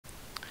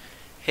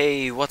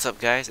Hey, what's up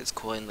guys? It's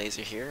Coin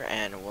Laser here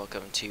and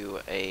welcome to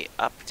a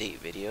update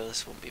video.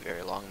 This won't be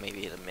very long,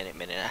 maybe a minute,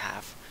 minute and a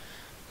half.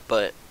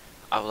 But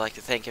I would like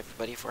to thank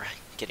everybody for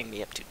getting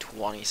me up to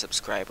 20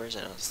 subscribers.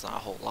 I know it's not a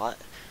whole lot,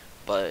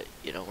 but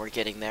you know, we're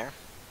getting there.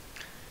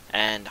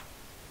 And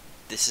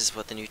this is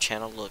what the new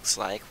channel looks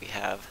like. We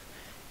have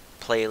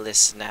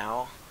playlists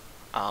now.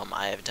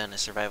 I have done a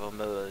survival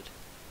mode,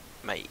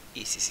 my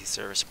ECC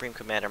server, Supreme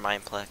Commander,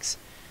 Mineplex,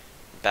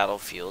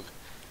 Battlefield.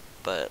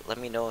 But let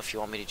me know if you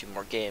want me to do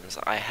more games.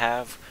 I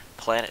have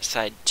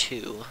PlanetSide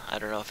 2. I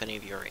don't know if any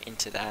of you are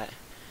into that.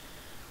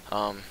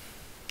 I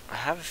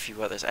have a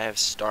few others. I have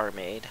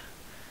StarMade.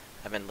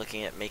 I've been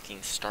looking at making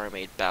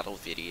StarMade battle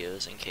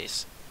videos in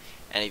case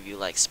any of you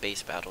like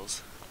space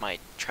battles. I might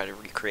try to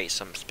recreate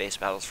some space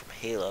battles from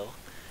Halo.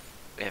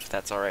 If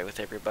that's alright with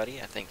everybody,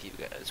 I think you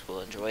guys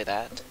will enjoy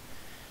that.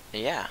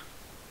 And yeah.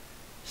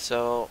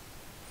 So,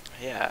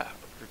 yeah,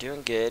 we're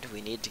doing good.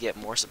 We need to get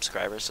more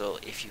subscribers, so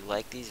if you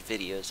like these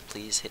videos,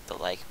 please hit the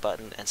like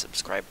button and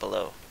subscribe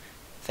below.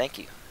 Thank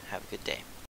you. Have a good day.